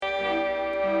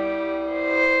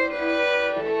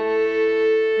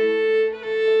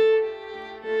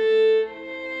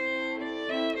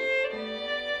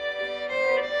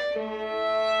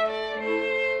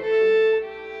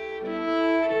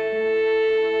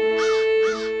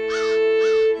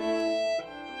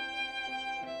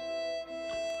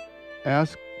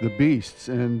Ask the beasts,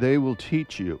 and they will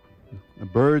teach you, the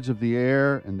birds of the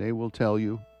air, and they will tell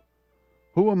you.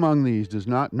 Who among these does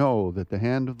not know that the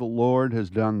hand of the Lord has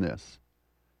done this?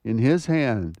 In his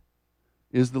hand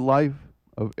is the life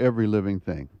of every living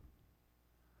thing.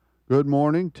 Good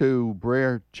morning to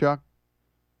Brer Chuck,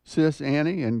 Sis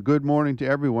Annie, and good morning to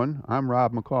everyone. I'm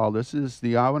Rob McCall. This is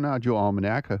the Awanajo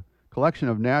Almanac, a collection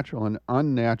of natural and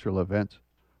unnatural events,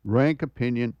 rank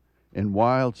opinion, and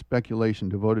wild speculation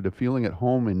devoted to feeling at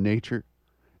home in nature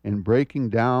and breaking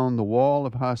down the wall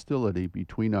of hostility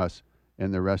between us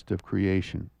and the rest of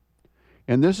creation.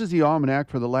 And this is the almanac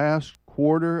for the last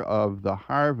quarter of the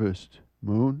harvest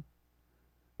moon.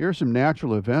 Here are some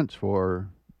natural events for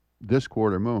this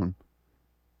quarter moon.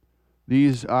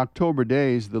 These October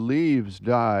days, the leaves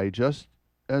die just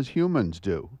as humans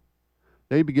do.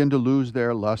 They begin to lose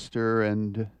their luster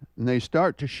and they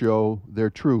start to show their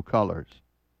true colors.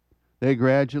 They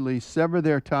gradually sever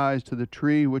their ties to the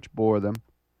tree which bore them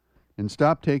and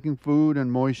stop taking food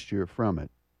and moisture from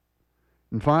it.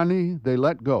 And finally, they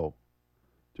let go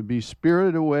to be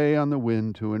spirited away on the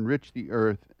wind to enrich the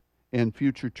earth and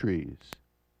future trees.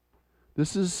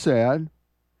 This is sad,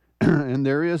 and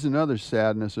there is another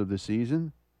sadness of the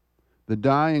season, the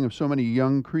dying of so many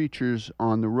young creatures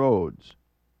on the roads.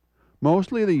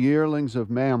 Mostly the yearlings of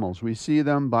mammals. We see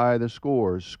them by the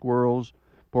scores: squirrels,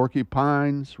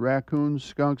 porcupines, raccoons,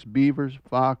 skunks, beavers,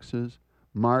 foxes,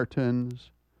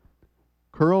 martens,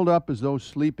 curled up as though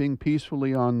sleeping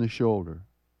peacefully on the shoulder.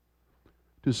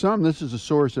 To some, this is a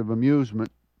source of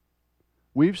amusement.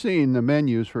 We've seen the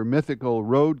menus for mythical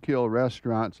roadkill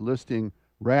restaurants listing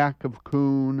rack of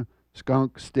coon,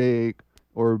 skunk steak,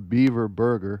 or beaver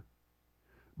burger.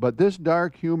 But this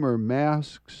dark humor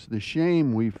masks the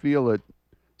shame we feel at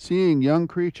seeing young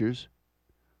creatures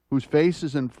whose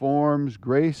faces and forms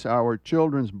grace our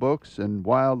children's books and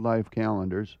wildlife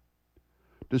calendars,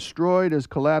 destroyed as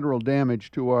collateral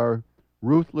damage to our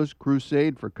ruthless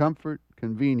crusade for comfort,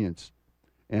 convenience,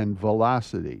 and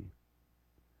velocity.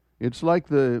 It's like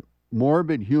the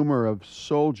morbid humor of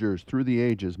soldiers through the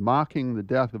ages, mocking the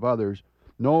death of others,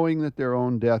 knowing that their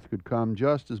own death could come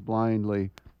just as blindly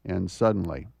and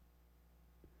suddenly.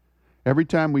 Every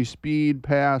time we speed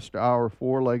past our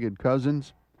four-legged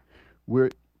cousins, we're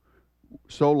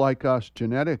so like us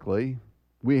genetically,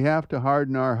 we have to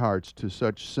harden our hearts to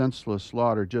such senseless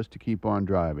slaughter just to keep on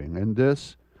driving, and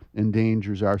this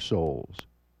endangers our souls.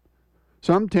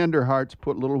 Some tender hearts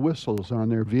put little whistles on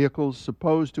their vehicles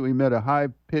supposed to emit a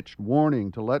high-pitched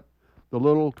warning to let the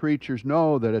little creatures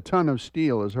know that a ton of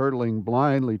steel is hurtling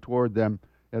blindly toward them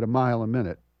at a mile a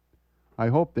minute. I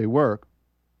hope they work.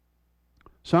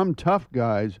 Some tough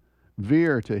guys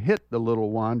veer to hit the little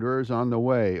wanderers on the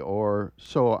way, or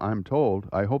so I'm told.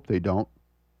 I hope they don't.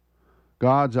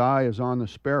 God's eye is on the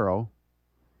sparrow,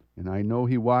 and I know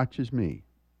he watches me.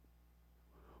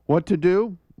 What to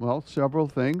do? Well, several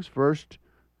things. First,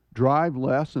 drive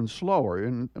less and slower,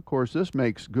 and of course this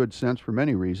makes good sense for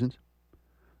many reasons.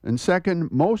 And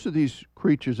second, most of these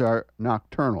creatures are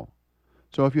nocturnal.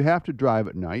 So if you have to drive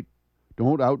at night,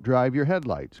 don't outdrive your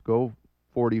headlights. Go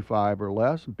 45 or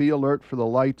less. Be alert for the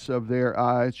lights of their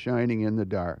eyes shining in the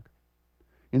dark.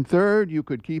 And third, you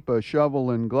could keep a shovel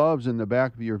and gloves in the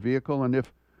back of your vehicle, and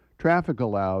if traffic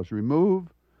allows,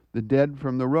 remove the dead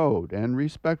from the road and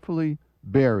respectfully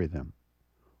bury them,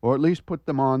 or at least put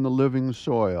them on the living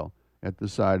soil at the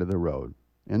side of the road,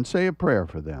 and say a prayer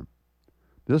for them.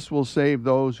 This will save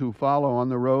those who follow on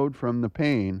the road from the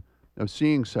pain of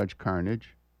seeing such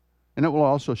carnage, and it will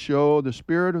also show the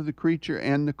spirit of the creature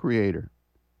and the Creator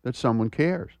that someone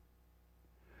cares.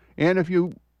 And if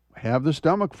you have the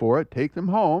stomach for it, take them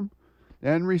home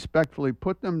and respectfully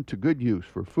put them to good use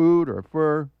for food or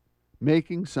fur,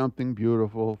 making something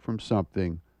beautiful from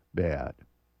something bad.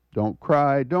 Don't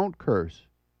cry, don't curse,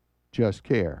 just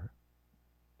care.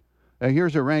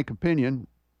 Here's a rank opinion,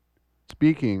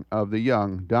 speaking of the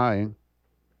young dying.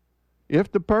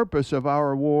 If the purpose of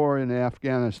our war in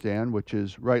Afghanistan, which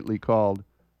is rightly called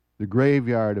the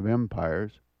graveyard of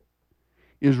empires,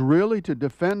 is really to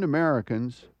defend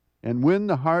Americans and win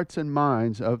the hearts and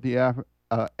minds of the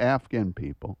Afghan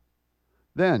people,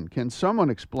 then can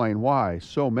someone explain why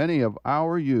so many of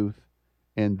our youth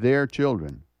and their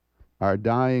children are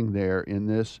dying there in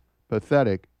this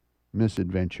pathetic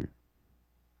misadventure?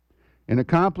 An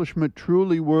accomplishment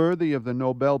truly worthy of the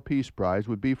Nobel Peace Prize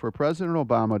would be for President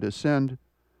Obama to send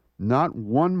not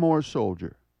one more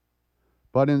soldier,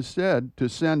 but instead to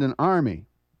send an army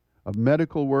of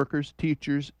medical workers,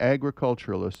 teachers,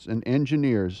 agriculturalists, and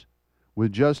engineers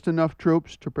with just enough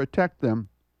troops to protect them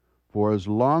for as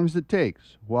long as it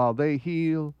takes while they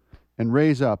heal and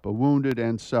raise up a wounded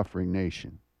and suffering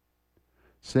nation.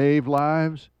 save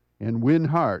lives, and win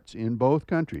hearts in both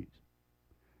countries.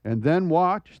 And then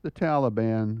watch the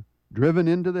Taliban driven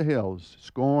into the hills,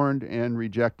 scorned and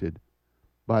rejected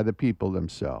by the people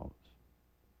themselves.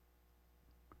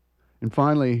 And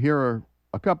finally, here are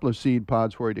a couple of seed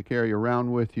pods for you to carry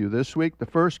around with you this week. The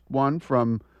first one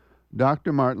from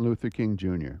Dr. Martin Luther King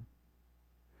Jr.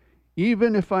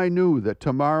 Even if I knew that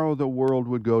tomorrow the world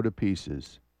would go to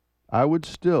pieces, I would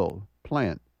still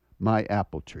plant my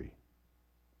apple tree.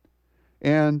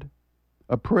 And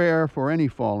a prayer for any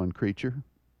fallen creature.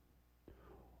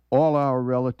 All our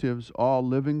relatives, all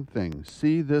living things,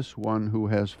 see this one who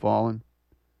has fallen.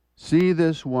 See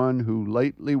this one who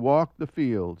lately walked the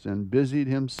fields and busied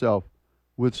himself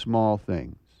with small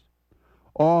things.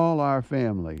 All our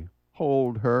family,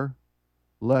 hold her.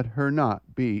 Let her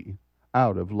not be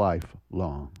out of life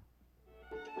long.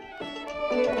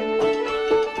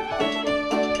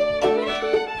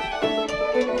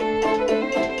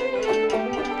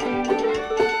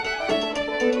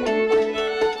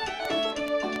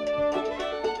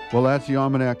 Well, that's the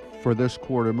almanac for this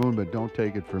quarter moon, but don't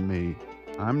take it from me.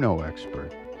 I'm no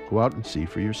expert. Go out and see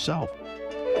for yourself.